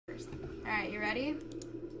Alright, you ready?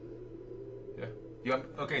 Yeah.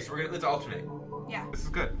 Okay, so let's alternate. Yeah. This is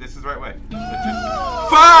good. This is the right way. Let's just...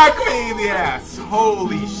 Fuck me in the ass!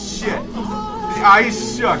 Holy shit. I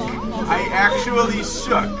shook. I actually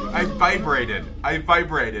shook. I vibrated.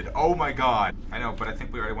 Oh my god. I know, but I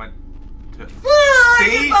think we already went to...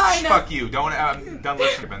 See? Fuck you. Don't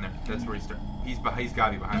listen. Been there. That's where he started. He's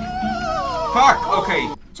gotta be behind me. Fuck! Okay.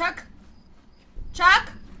 Chuck?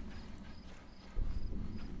 Chuck?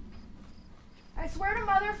 I swear to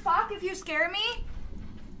motherfuck if you scare me.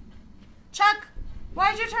 Chuck,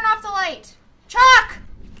 why'd you turn off the light? Chuck!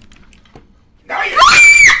 No, you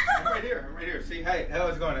I'm right here. See, hi.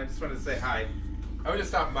 How's it going? I just wanted to say hi. I was just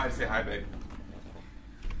stopping by to say hi, babe.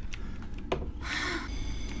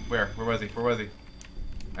 Where was he?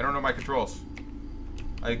 I don't know my controls.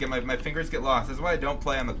 I get my fingers get lost. This is why I don't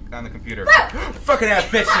play on the computer. Fucking ass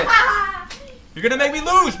bitch shit. You're gonna make me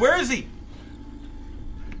lose. Where is he?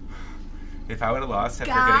 If I would have lost,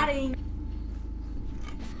 got him.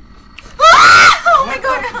 Oh my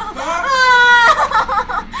god!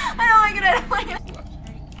 I don't like it.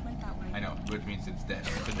 I know, which means it's dead.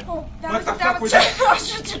 Oh, what the fuck was that? That was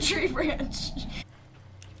just a tree branch.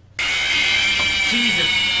 Jesus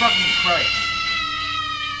fucking Christ!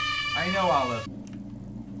 I know, Olive.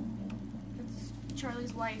 It's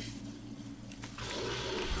Charlie's wife.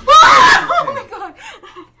 Oh my god!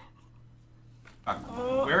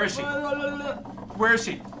 Where is she? Where is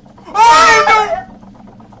she? Oh no!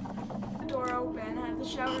 The door open. I have the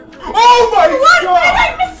shower. Oh my god! I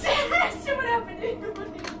missed it. What happened?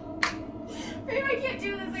 Babe, I can't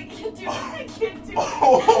do this. I can't do it. I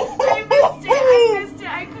missed it. I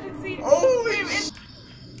couldn't see it. Holy shit!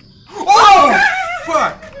 Oh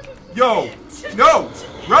fuck! Yo! No!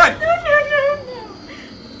 Run! No.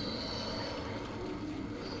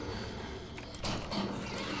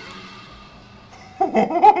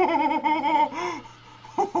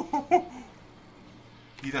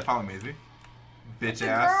 He's not following me, is he? Bitch That's a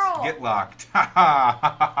ass. girl. Get locked. Oh,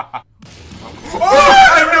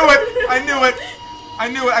 I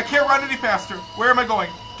knew it. I can't run any faster. Where am I going?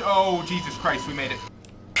 Oh, Jesus Christ, we made it.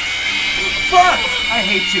 Fuck! I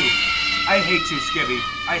hate you. I hate you, Skibby.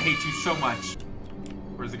 I hate you so much.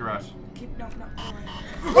 Where's the garage? No.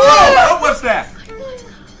 Oh! What's that?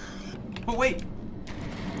 But wait.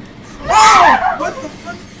 Oh! What the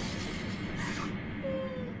fuck?